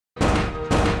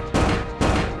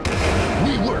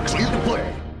clear to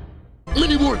play.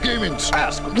 Mini Wargaming's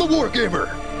Ask the Wargamer.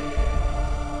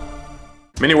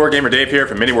 Mini Wargamer Dave here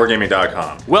from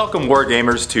MiniWargaming.com. Welcome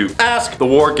Wargamers to Ask the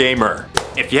Wargamer.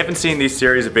 If you haven't seen these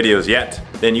series of videos yet,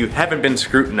 then you haven't been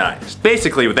scrutinized.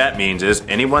 Basically what that means is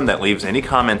anyone that leaves any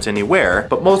comments anywhere,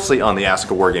 but mostly on the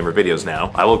Ask a Wargamer videos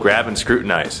now, I will grab and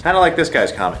scrutinize. Kinda like this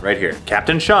guy's comment right here.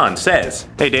 Captain Sean says,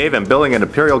 "Hey Dave, I'm building an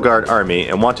Imperial Guard army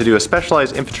and want to do a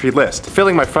specialized infantry list,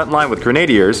 filling my front line with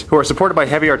grenadiers who are supported by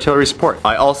heavy artillery support.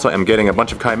 I also am getting a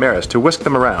bunch of chimeras to whisk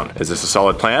them around. Is this a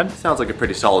solid plan?" Sounds like a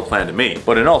pretty solid plan to me.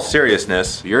 But in all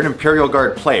seriousness, if you're an Imperial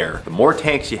Guard player, the more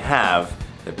tanks you have,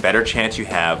 the better chance you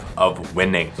have of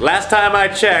winning. Last time I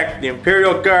checked, the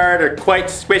Imperial Guard are quite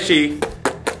squishy.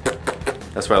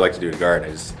 That's what I like to do to Guard.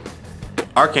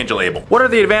 Archangel Abel. What are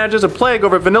the advantages of Plague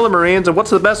over Vanilla Marines, and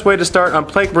what's the best way to start on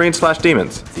Plague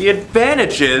Marines/Demons? The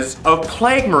advantages of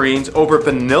Plague Marines over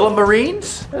Vanilla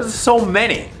Marines? There's so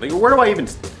many. Like, where do I even...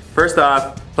 First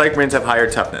off, Plague Marines have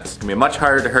higher toughness. It can be much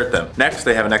harder to hurt them. Next,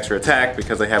 they have an extra attack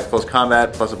because they have close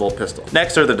combat plus a bolt pistol.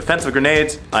 Next are the defensive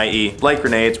grenades, i.e. blight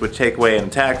grenades, which take away an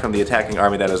attack from the attacking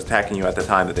army that is attacking you at the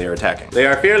time that they are attacking. They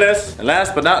are fearless, and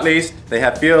last but not least, they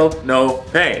have feel no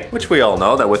pain. Which we all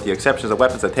know that with the exceptions of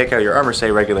weapons that take out your armor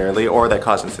save regularly or that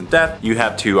cause instant death, you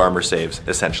have 2 armor saves,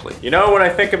 essentially. You know, when I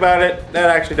think about it, that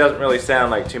actually doesn't really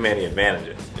sound like too many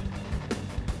advantages.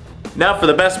 Now for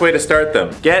the best way to start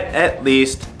them. Get at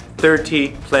least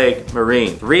 30 Plague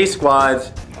Marines. 3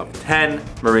 squads of 10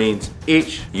 Marines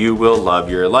each. You will love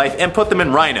your life, and put them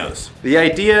in rhinos. The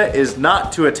idea is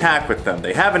not to attack with them.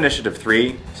 They have initiative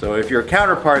 3, so if your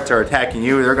counterparts are attacking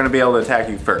you, they're going to be able to attack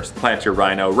you first. Plant your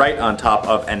rhino right on top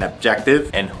of an objective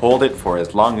and hold it for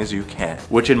as long as you can.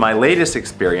 Which in my latest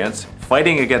experience,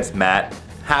 fighting against Matt,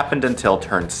 happened until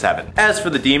turn 7. As for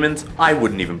the demons, I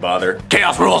wouldn't even bother.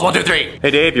 Chaos rules 1, 2, 3.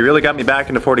 Hey Dave, you really got me back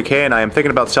into 40k and I am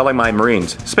thinking about selling my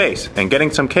Marines, space, and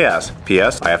getting some chaos.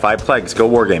 P.S. I have 5 plagues, go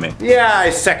wargaming. Yeah,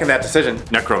 I second that decision.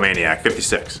 Necromaniac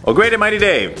 56. Oh great and mighty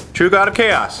Dave, true god of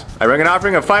chaos. I bring an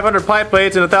offering of 500 pipe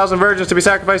blades and 1,000 virgins to be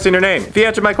sacrificed in your name. If you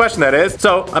answered my question, that is.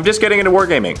 So, I'm just getting into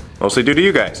wargaming, mostly due to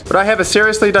you guys. But I have a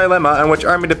seriously dilemma on which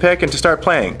army to pick and to start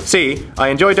playing. See, I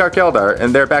enjoy Dark Eldar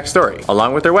and their backstory,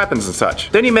 along with their weapons and such.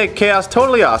 Then you make Chaos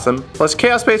totally awesome, plus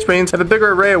Chaos Space Marines have a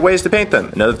bigger array of ways to paint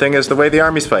them. Another thing is the way the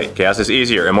armies fight. Chaos is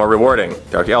easier and more rewarding.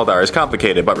 Dark Eldar is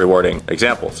complicated but rewarding.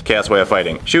 Examples: Chaos way of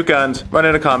fighting. Shoot guns, run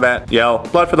into combat, yell,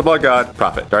 blood for the blood god,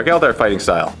 profit. Dark Eldar fighting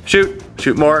style. Shoot,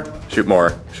 shoot more, shoot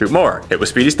more, shoot more. Hit with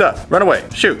speedy stuff. Run away,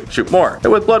 shoot, shoot more. Hit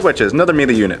with blood witches and other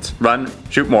melee units. Run,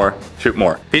 shoot more, shoot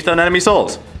more. Feast on enemy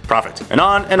souls. Profit. And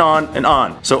on and on and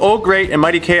on. So, oh great and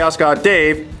mighty Chaos God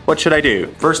Dave, what should I do?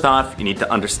 First off, you need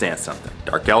to understand something.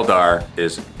 Dark Eldar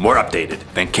is more updated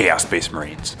than Chaos Space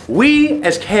Marines. We,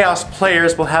 as Chaos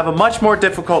players, will have a much more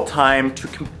difficult time to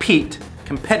compete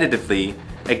competitively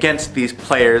against these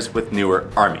players with newer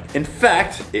armies. In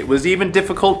fact, it was even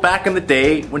difficult back in the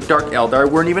day when Dark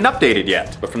Eldar weren't even updated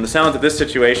yet. But from the sounds of this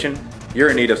situation, you're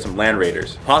in need of some land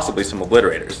raiders, possibly some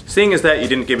obliterators. Seeing as that you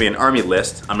didn't give me an army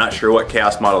list, I'm not sure what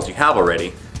chaos models you have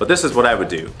already, but this is what I would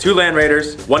do. 2 land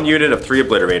raiders, 1 unit of 3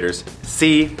 obliterators.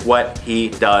 See what he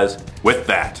does with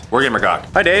that. Wargamer Gawk.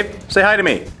 Hi Dave, say hi to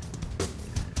me.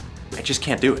 I just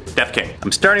can't do it. Death King.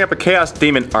 I'm starting up a Chaos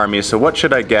Demon army, so what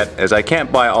should I get? As I can't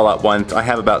buy all at once, I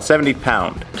have about 70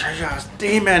 pound. Chaos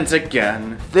Demons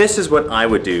again. This is what I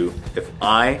would do if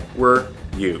I were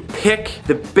you. Pick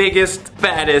the biggest,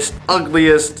 baddest,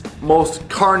 ugliest, most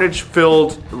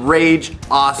carnage-filled,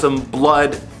 rage-awesome,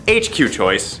 blood HQ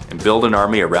choice and build an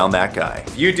army around that guy.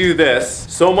 If you do this,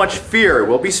 so much fear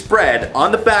will be spread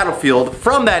on the battlefield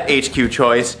from that HQ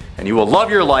choice, and you will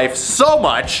love your life so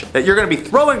much that you're going to be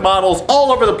throwing models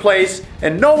all over the place,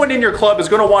 and no one in your club is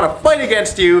going to want to fight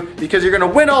against you because you're going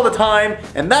to win all the time,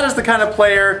 and that is the kind of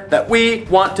player that we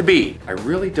want to be. I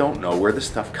really don't know where this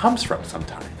stuff comes from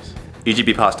sometimes.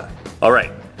 EGB Pasta.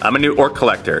 Alright, I'm a new orc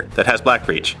collector that has Black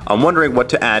Reach. I'm wondering what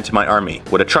to add to my army.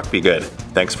 Would a truck be good?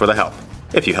 Thanks for the help.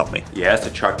 If you help me. Yes, a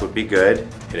truck would be good.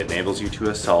 It enables you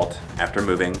to assault after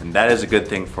moving, and that is a good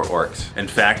thing for orcs. In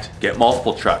fact, get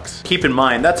multiple trucks. Keep in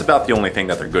mind, that's about the only thing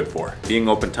that they're good for. Being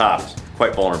open tops,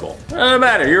 quite vulnerable. Doesn't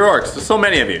matter, you're orcs, there's so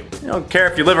many of you. You don't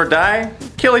care if you live or die,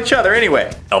 kill each other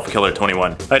anyway. Elf Killer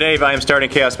 21. Hi Dave, I am starting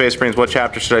Chaos Space Marines. What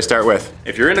chapter should I start with?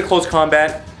 If you're into close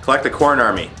combat, collect the Khorne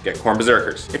army. Get Khorne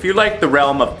Berserkers. If you like the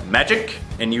realm of magic,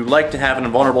 and you like to have an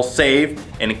invulnerable save,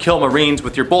 and kill Marines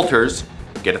with your bolters,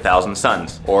 get 1,000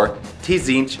 Suns, or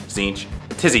Tzinch, Zinch,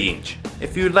 Tizzyinch.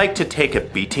 If you'd like to take a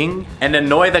beating and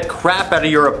annoy the crap out of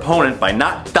your opponent by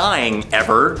not dying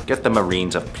ever, get the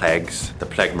Marines of Plagues, the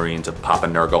Plague Marines of Papa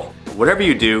Nurgle. Whatever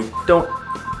you do, don't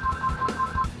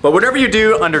But whatever you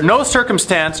do, under no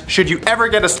circumstance should you ever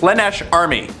get a Slaanesh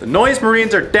army. The Noise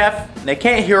Marines are deaf, and they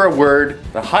can't hear a word.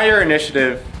 The higher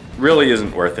initiative really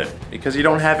isn't worth it, because you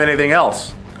don't have anything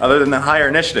else other than the higher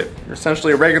initiative. You're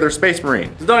essentially a regular Space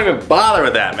Marine. So don't even bother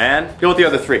with that, man. Go with the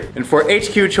other three. And for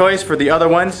HQ choice for the other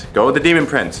ones, go with the Demon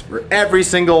Prince for every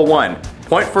single one.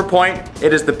 Point for point,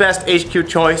 it is the best HQ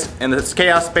choice in the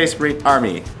Chaos Space Marine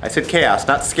Army. I said chaos,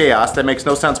 not chaos. That makes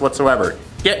no sense whatsoever.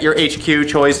 Get your HQ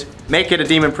choice, make it a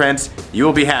Demon Prince, you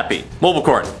will be happy. Mobile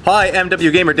Court. Hi,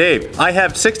 MW Gamer Dave. I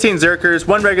have 16 Zerkers,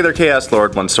 1 regular Chaos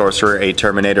Lord, 1 Sorcerer, 8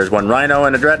 Terminators, 1 Rhino,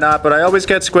 and a Dreadnought, but I always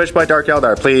get squished by Dark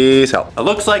Eldar. Please help. It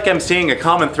looks like I'm seeing a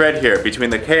common thread here between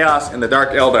the Chaos and the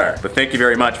Dark Eldar, but thank you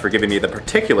very much for giving me the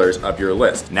particulars of your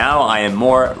list. Now I am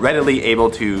more readily able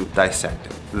to dissect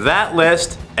it. That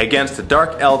list against the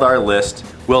Dark Eldar list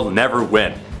will never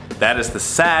win. That is the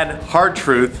sad, hard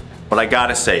truth, but I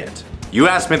gotta say it. You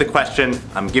asked me the question,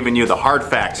 I'm giving you the hard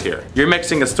facts here. You're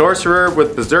mixing a Sorcerer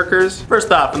with Berserkers?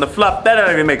 First off, in the fluff, that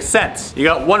doesn't even make sense. You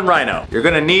got 1 Rhino. You're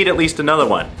gonna need at least another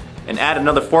one. And add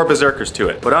another 4 Berserkers to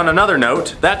it. But on another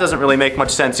note, that doesn't really make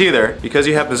much sense either, because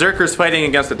you have Berserkers fighting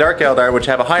against the Dark Eldar, which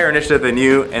have a higher initiative than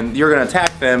you, and you're gonna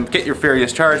attack them, get your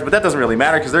Furious Charge, but that doesn't really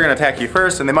matter because they're gonna attack you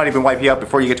first, and they might even wipe you out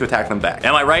before you get to attack them back.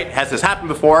 Am I right? Has this happened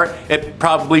before? It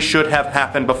probably should have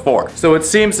happened before. So it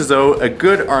seems as though a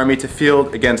good army to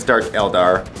field against Dark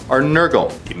Eldar are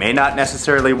Nurgle. You may not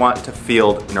necessarily want to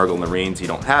field Nurgle Marines. You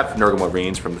don't have Nurgle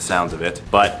Marines from the sounds of it,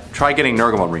 but try getting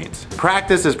Nurgle Marines.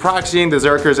 Practice is proxying the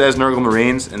Zerkers as Nurgle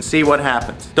Marines and see what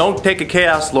happens. Don't take a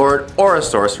Chaos Lord or a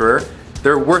Sorcerer.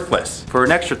 They're worthless. For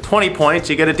an extra 20 points,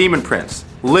 you get a Demon Prince.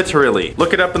 Literally.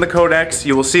 Look it up in the Codex,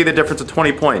 you will see the difference of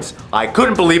 20 points. I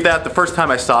couldn't believe that the first time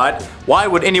I saw it. Why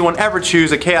would anyone ever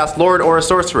choose a Chaos Lord or a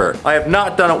Sorcerer? I have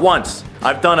not done it once.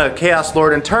 I've done a Chaos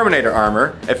Lord and Terminator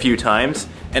armor a few times,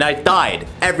 and I died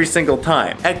every single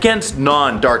time against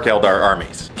non-Dark Eldar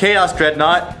armies. Chaos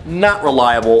Dreadnought, not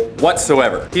reliable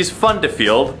whatsoever. He's fun to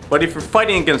field, but if you're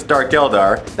fighting against Dark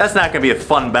Eldar, that's not gonna be a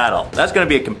fun battle. That's gonna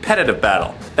be a competitive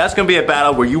battle. That's gonna be a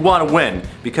battle where you wanna win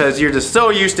because you're just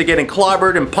so used to getting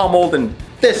clobbered and pummeled and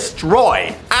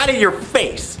destroyed out of your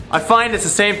face. I find it's the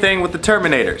same thing with the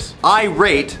Terminators. I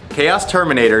rate Chaos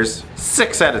Terminators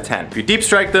 6 out of 10. If you deep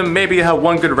strike them, maybe you have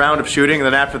 1 good round of shooting, and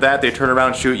then after that they turn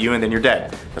around, shoot you, and then you're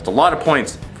dead. That's a lot of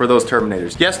points for those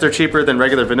Terminators. Yes, they're cheaper than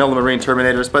regular vanilla Marine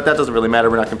Terminators, but that doesn't really matter.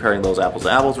 We're not comparing those apples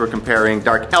to apples. We're comparing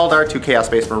Dark Eldar to Chaos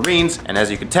Space Marines, and as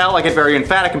you can tell, I get very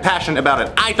emphatic and passionate about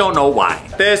it. I don't know why.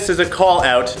 This is a call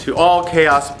out to all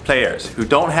Chaos players who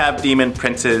don't have Demon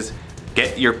Princes.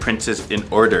 Get your princes in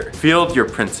order. Field your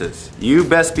princes. You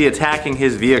best be attacking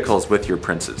his vehicles with your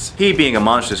princes. He, being a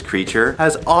monstrous creature,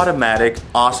 has automatic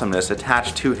awesomeness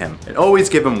attached to him. And always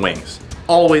give him wings.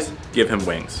 Always give him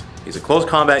wings. He's a close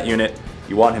combat unit.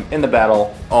 You want him in the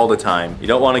battle all the time. You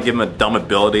don't want to give him a dumb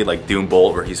ability like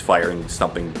Doombolt where he's firing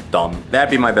something dumb.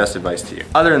 That'd be my best advice to you.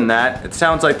 Other than that, it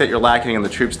sounds like that you're lacking in the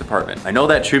troops department. I know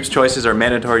that troops choices are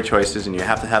mandatory choices and you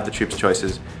have to have the troops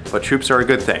choices, but troops are a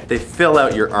good thing. They fill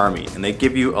out your army and they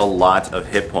give you a lot of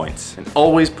hit points. And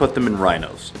always put them in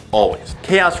rhinos. Always.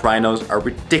 Chaos rhinos are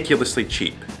ridiculously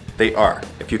cheap. They are.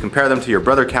 If you compare them to your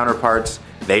brother counterparts,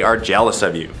 they are jealous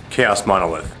of you. Chaos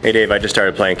Monolith. Hey Dave, I just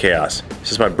started playing Chaos.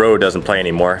 Since my bro doesn't play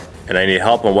anymore, and I need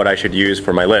help on what I should use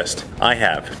for my list. I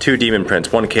have 2 Demon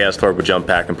Prince, 1 Chaos Lord with Jump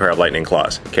Pack and pair of Lightning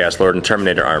Claws, Chaos Lord and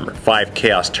Terminator armor, 5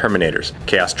 Chaos Terminators,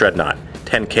 Chaos Dreadnought,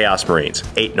 10 Chaos Marines,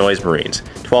 8 Noise Marines,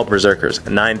 12 Berserkers,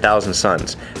 9,000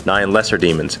 Suns, 9 Lesser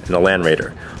Demons, and a Land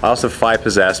Raider. I also have 5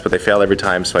 Possessed, but they fail every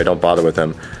time so I don't bother with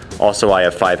them. Also, I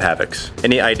have 5 Havocs.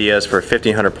 Any ideas for a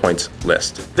 1,500 points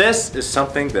list? This is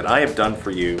something that I have done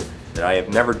for you that I have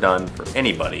never done for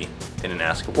anybody in an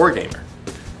Ask a Wargamer.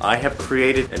 I have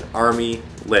created an army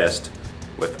list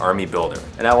with Army Builder,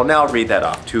 and I will now read that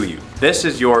off to you. This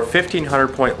is your 1,500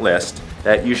 point list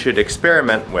that you should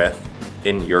experiment with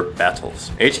in your battles.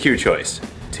 HQ choice.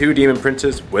 2 Demon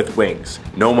Princes with wings.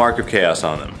 No mark of chaos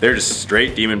on them. They're just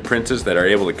straight Demon Princes that are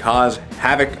able to cause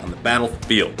havoc on the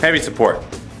battlefield. Heavy support.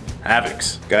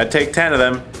 Havocs. Gotta take 10 of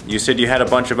them. You said you had a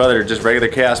bunch of other just regular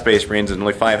Chaos Space Marines and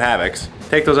only 5 Havocs.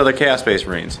 Take those other Chaos Space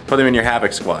Marines. Put them in your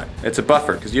Havoc squad. It's a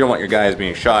buffer, because you don't want your guys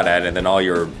being shot at and then all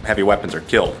your heavy weapons are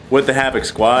killed. With the Havoc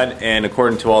squad, and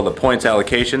according to all the points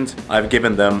allocations, I've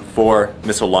given them 4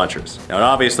 missile launchers. Now it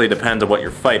obviously depends on what you're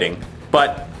fighting,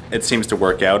 but it seems to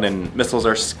work out, and missiles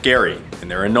are scary and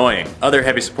they're annoying. Other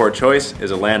heavy support choice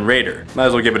is a Land Raider. Might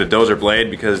as well give it a Dozer Blade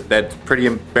because that's pretty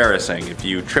embarrassing if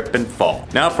you trip and fall.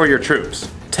 Now for your troops.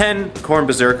 10 Khorne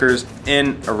Berserkers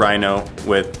in a Rhino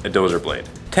with a Dozer Blade.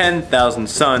 10,000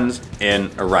 suns in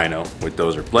a rhino with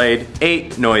dozer blade,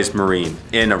 8 noise marine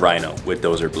in a rhino with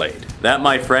dozer blade. That,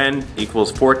 my friend,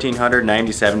 equals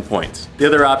 1,497 points. The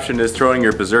other option is throwing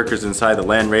your berserkers inside the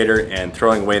land raider and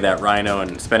throwing away that rhino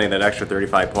and spending that extra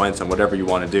 35 points on whatever you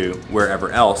want to do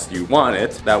wherever else you want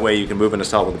it. That way you can move an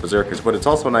assault with the berserkers, but it's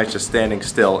also nice just standing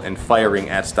still and firing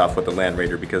at stuff with the land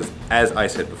raider because, as I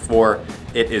said before,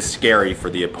 it is scary for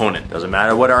the opponent. Doesn't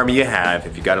matter what army you have,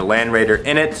 if you got a land raider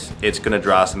in it, it's gonna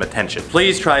draw some attention.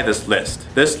 Please try this list.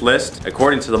 This list,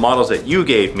 according to the models that you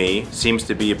gave me, seems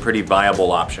to be a pretty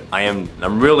viable option.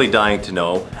 I'm really dying to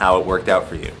know how it worked out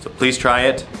for you. So please try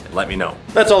it and let me know.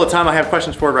 That's all the time I have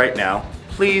questions for right now.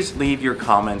 Please leave your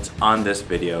comments on this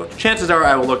video. Chances are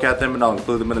I will look at them and I'll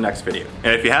include them in the next video.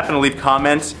 And if you happen to leave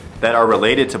comments that are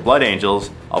related to Blood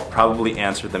Angels, I'll probably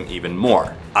answer them even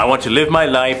more. I want to live my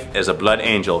life as a Blood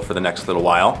Angel for the next little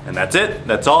while. And that's it.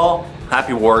 That's all.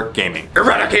 Happy War Gaming.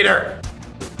 Eradicator!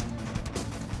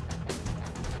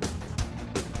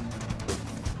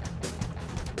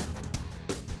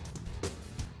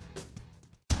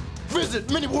 Visit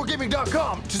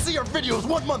miniwargaming.com to see our videos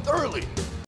 1 month early.